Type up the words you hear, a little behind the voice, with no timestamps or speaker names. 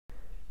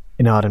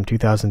In autumn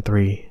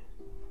 2003,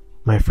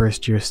 my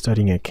first year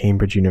studying at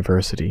Cambridge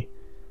University,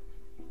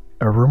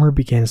 a rumor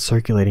began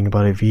circulating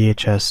about a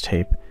VHS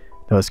tape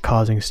that was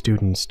causing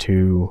students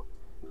to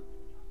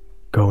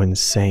go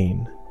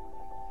insane.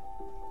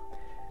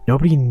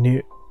 Nobody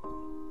knew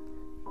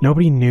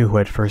who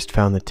had first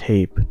found the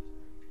tape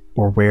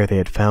or where they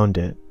had found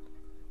it,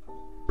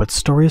 but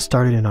stories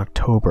started in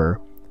October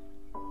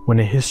when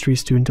a history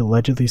student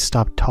allegedly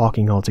stopped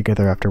talking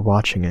altogether after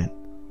watching it.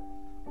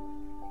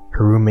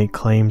 Her roommate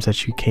claims that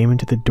she came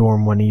into the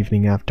dorm one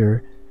evening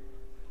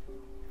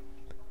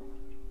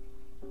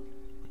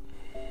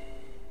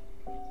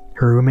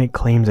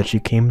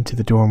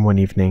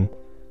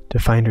to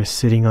find her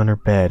sitting on her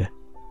bed,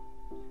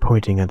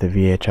 pointing at the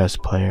VHS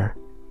player,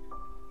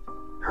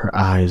 her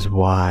eyes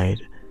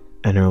wide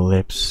and her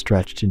lips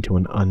stretched into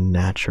an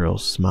unnatural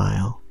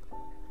smile.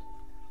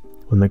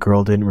 When the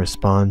girl didn't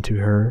respond to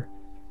her,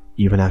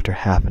 even after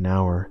half an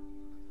hour,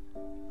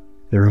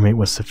 the roommate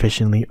was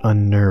sufficiently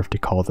unnerved to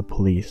call the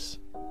police.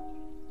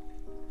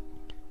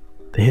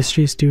 The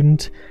history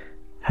student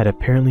had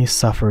apparently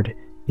suffered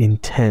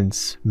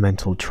intense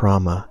mental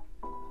trauma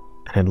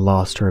and had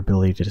lost her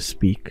ability to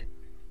speak.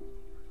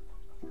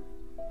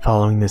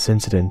 Following this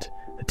incident,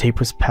 the tape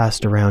was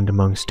passed around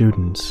among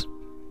students.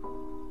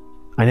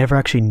 I never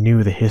actually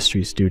knew the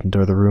history student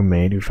or the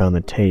roommate who found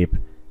the tape.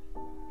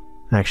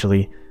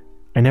 Actually,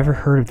 I never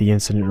heard of the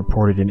incident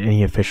reported in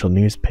any official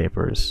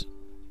newspapers.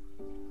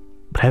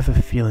 But I have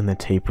a feeling the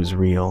tape was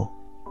real.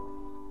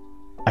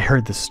 I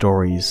heard the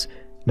stories,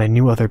 and I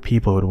knew other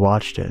people who had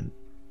watched it,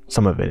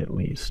 some of it at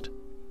least.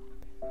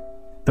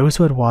 Those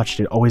who had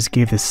watched it always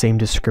gave the same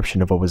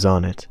description of what was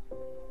on it.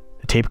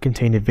 The tape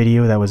contained a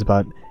video that was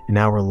about an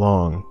hour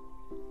long.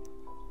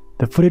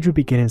 The footage would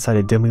begin inside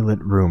a dimly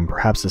lit room,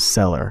 perhaps a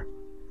cellar.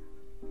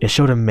 It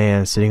showed a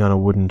man sitting on a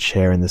wooden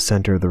chair in the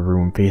center of the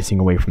room facing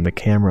away from the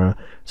camera,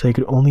 so you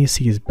could only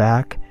see his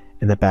back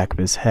and the back of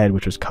his head,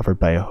 which was covered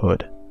by a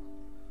hood.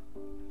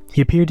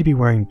 He appeared to be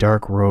wearing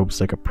dark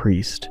robes like a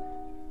priest,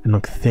 and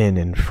looked thin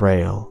and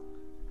frail.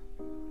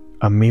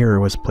 A mirror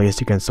was placed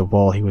against the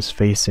wall he was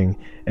facing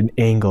and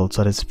angled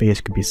so that his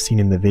face could be seen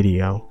in the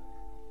video.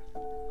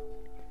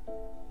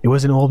 It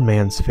was an old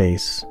man's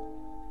face,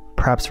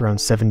 perhaps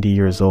around 70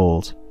 years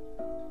old,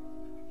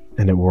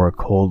 and it wore a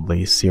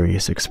coldly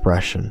serious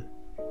expression.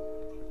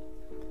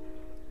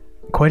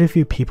 Quite a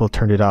few people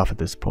turned it off at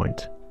this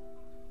point.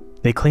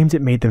 They claimed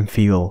it made them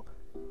feel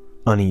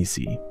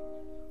uneasy.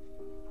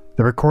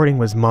 The recording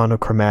was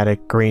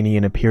monochromatic, grainy,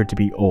 and appeared to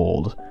be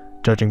old,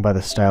 judging by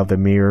the style of the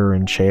mirror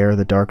and chair,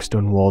 the dark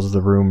stone walls of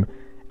the room,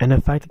 and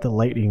the fact that the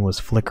lighting was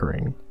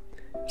flickering,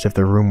 as if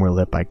the room were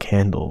lit by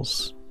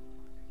candles.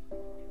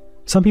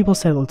 Some people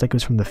said it looked like it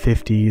was from the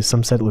 50s,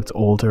 some said it looked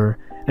older,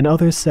 and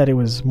others said it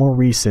was more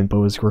recent but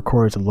was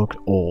recorded to look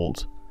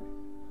old.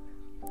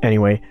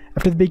 Anyway,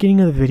 after the beginning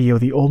of the video,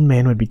 the old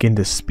man would begin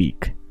to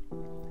speak.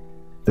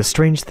 The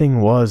strange thing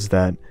was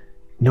that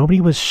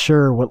nobody was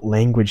sure what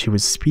language he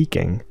was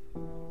speaking.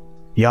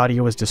 The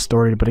audio was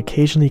distorted, but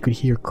occasionally you could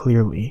hear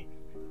clearly.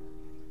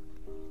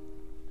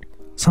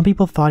 Some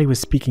people thought he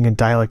was speaking a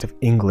dialect of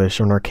English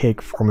or an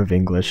archaic form of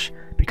English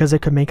because they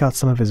could make out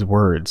some of his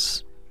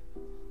words.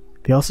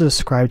 They also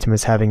described him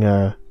as having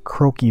a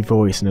croaky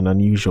voice and an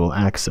unusual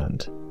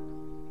accent.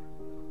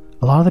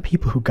 A lot of the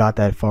people who got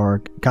that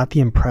far got the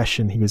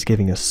impression he was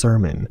giving a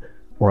sermon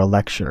or a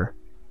lecture.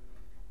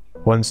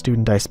 One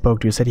student I spoke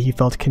to said he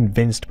felt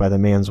convinced by the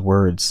man's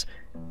words,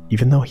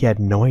 even though he had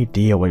no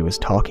idea what he was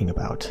talking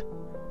about.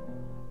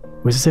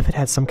 It was as if it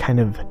had some kind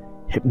of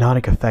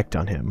hypnotic effect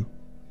on him.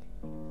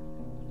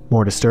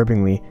 More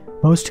disturbingly,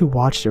 most who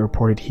watched it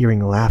reported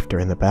hearing laughter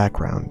in the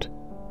background.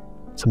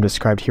 Some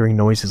described hearing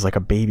noises like a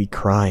baby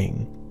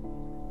crying.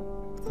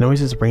 The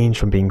noises ranged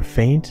from being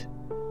faint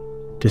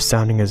to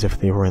sounding as if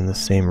they were in the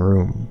same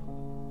room.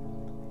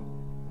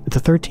 At the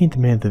 13th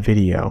minute of the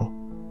video,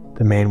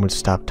 the man would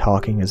stop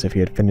talking as if he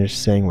had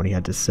finished saying what he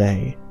had to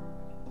say,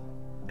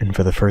 and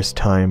for the first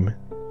time,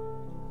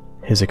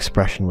 his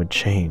expression would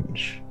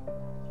change.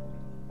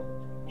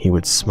 He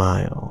would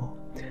smile,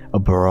 a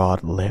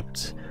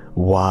broad-lipped,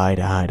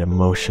 wide-eyed,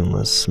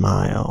 emotionless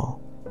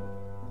smile.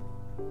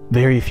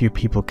 Very few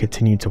people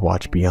continued to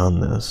watch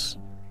beyond this.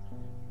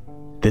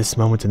 This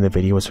moment in the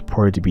video was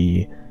reported to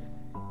be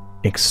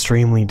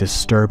extremely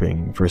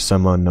disturbing for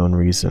some unknown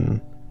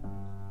reason.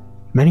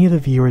 Many of the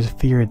viewers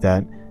feared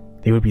that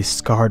they would be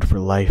scarred for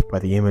life by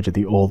the image of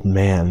the old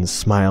man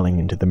smiling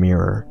into the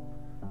mirror.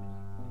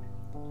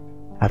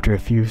 After a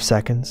few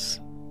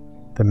seconds,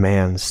 the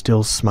man,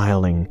 still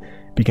smiling,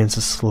 begins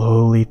to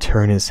slowly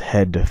turn his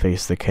head to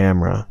face the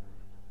camera.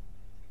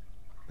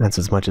 That's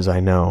as much as I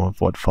know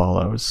of what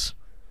follows.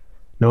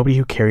 Nobody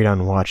who carried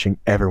on watching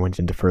ever went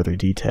into further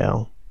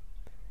detail.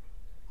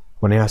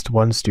 When I asked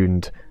one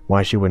student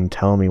why she wouldn't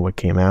tell me what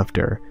came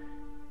after,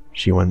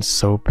 she went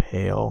so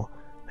pale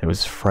that it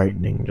was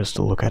frightening just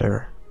to look at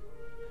her.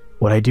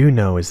 What I do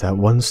know is that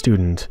one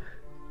student,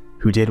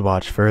 who did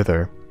watch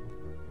further,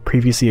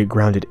 previously a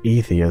grounded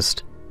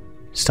atheist,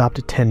 stopped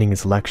attending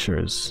his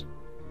lectures.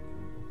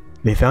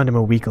 They found him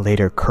a week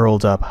later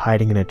curled up,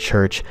 hiding in a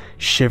church,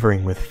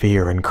 shivering with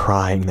fear and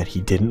crying that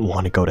he didn't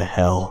want to go to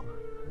hell.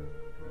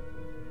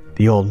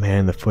 The old man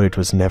in the footage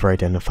was never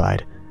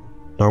identified,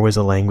 nor was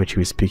the language he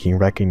was speaking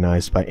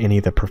recognized by any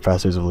of the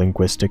professors of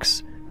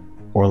linguistics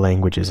or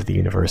languages at the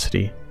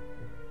university.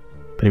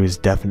 But it was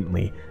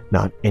definitely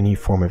not any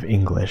form of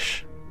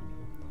English.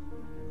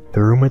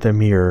 The room with the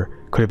mirror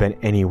could have been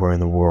anywhere in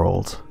the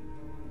world.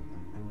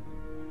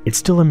 It's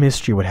still a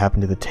mystery what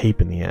happened to the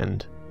tape in the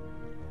end.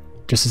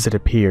 Just as it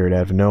appeared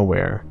out of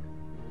nowhere,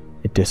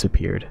 it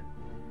disappeared.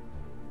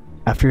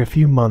 After a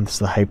few months,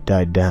 the hype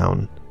died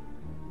down.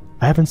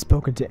 I haven't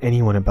spoken to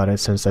anyone about it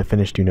since I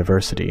finished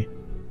university.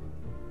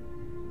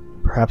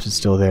 Perhaps it's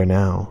still there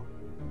now,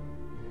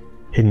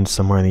 hidden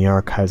somewhere in the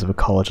archives of a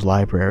college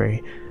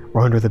library,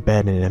 or under the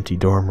bed in an empty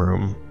dorm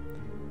room.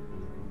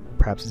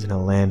 Perhaps it's in a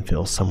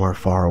landfill somewhere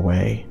far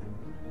away.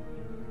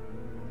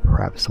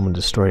 Perhaps someone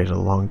destroyed it a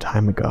long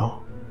time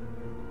ago.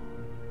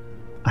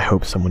 I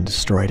hope someone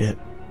destroyed it.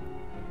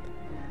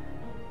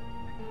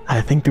 I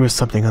think there was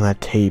something on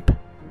that tape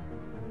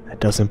that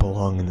doesn't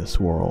belong in this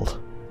world.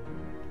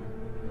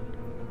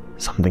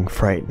 Something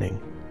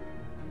frightening.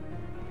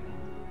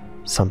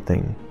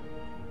 Something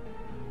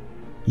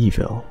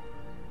evil.